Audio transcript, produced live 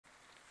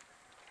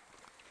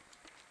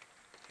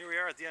Here we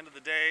are at the end of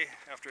the day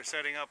after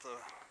setting up the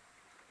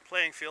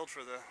playing field for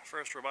the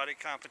first robotic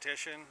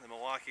competition,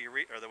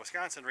 the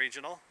Wisconsin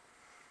Regional.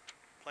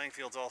 Playing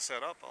field's all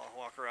set up. I'll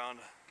walk around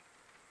the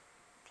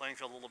playing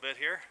field a little bit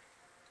here.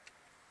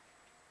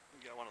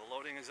 We got one of the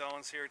loading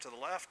zones here to the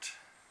left.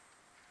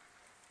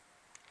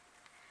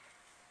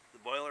 The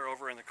boiler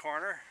over in the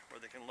corner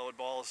where they can load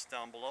balls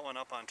down below and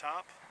up on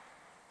top.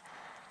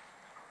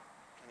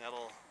 And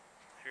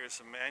here's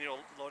some manual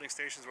loading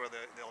stations where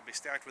they'll be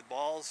stacked with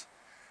balls.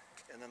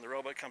 And then the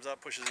robot comes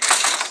up, pushes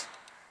against this,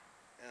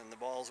 and the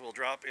balls will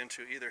drop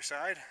into either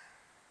side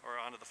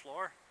or onto the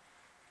floor.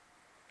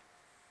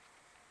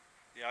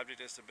 The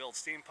object is to build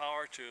steam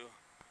power to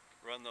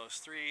run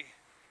those three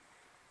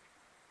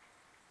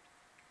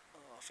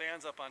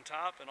fans up on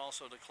top, and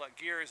also to collect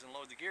gears and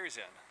load the gears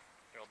in.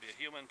 There will be a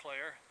human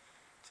player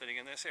sitting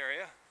in this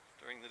area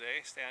during the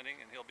day, standing,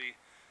 and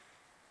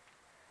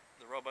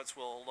the robots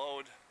will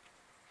load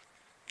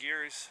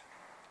gears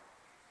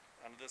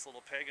onto this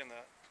little peg, and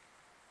the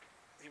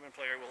human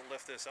player will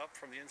lift this up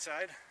from the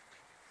inside.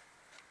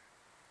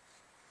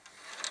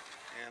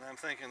 And I'm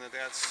thinking that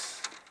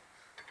that's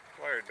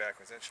wired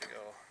backwards. That should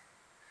go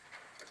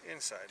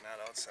inside,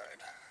 not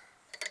outside.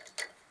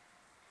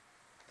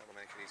 That'll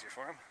make it easier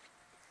for him.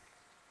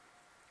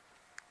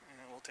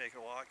 And we'll take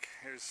a walk.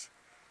 Here's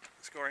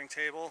the scoring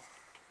table.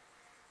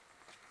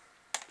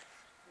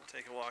 We'll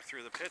take a walk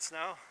through the pits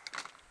now.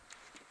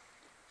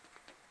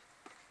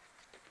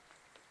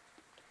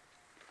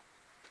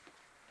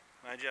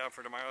 My job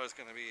for tomorrow is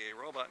going to be a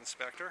robot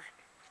inspector.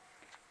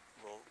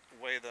 We'll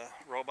weigh the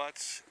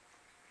robots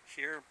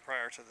here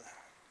prior to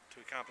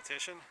a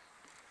competition.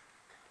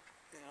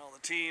 And all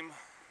the team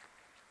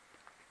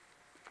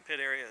pit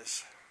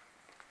areas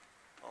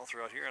all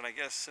throughout here. And I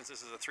guess since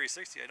this is a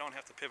 360, I don't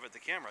have to pivot the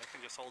camera. I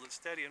can just hold it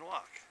steady and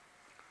walk.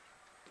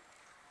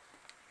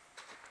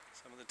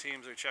 Some of the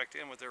teams are checked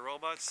in with their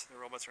robots. The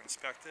robots are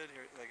inspected.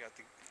 Here they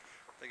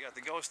got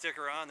the go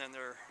sticker on, then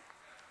they're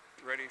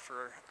ready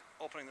for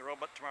opening the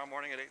robot tomorrow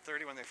morning at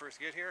 8:30 when they first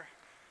get here.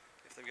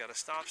 If they've got a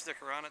stop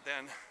sticker on it,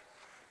 then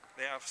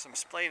they have some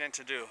splaining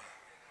to do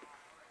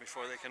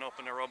before they can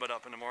open their robot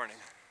up in the morning.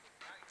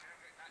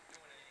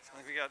 So I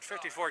think we got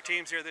 54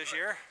 teams here this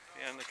year,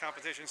 and the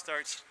competition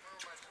starts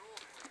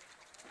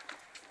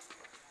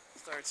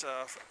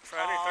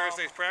Friday,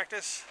 Thursday's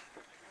practice,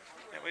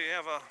 and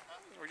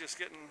we're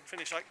just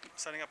finished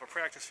setting up a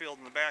practice field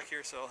in the back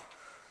here, so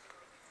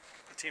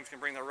the teams can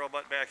bring their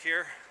robot back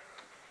here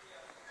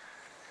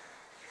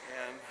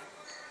and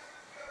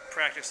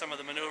practice some of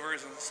the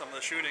maneuvers and some of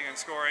the shooting and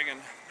scoring, and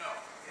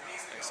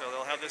so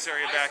they'll have this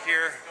area back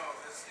here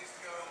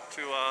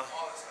to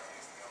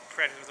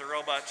practice with the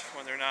robot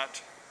when they're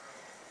not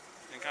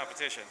in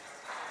competition.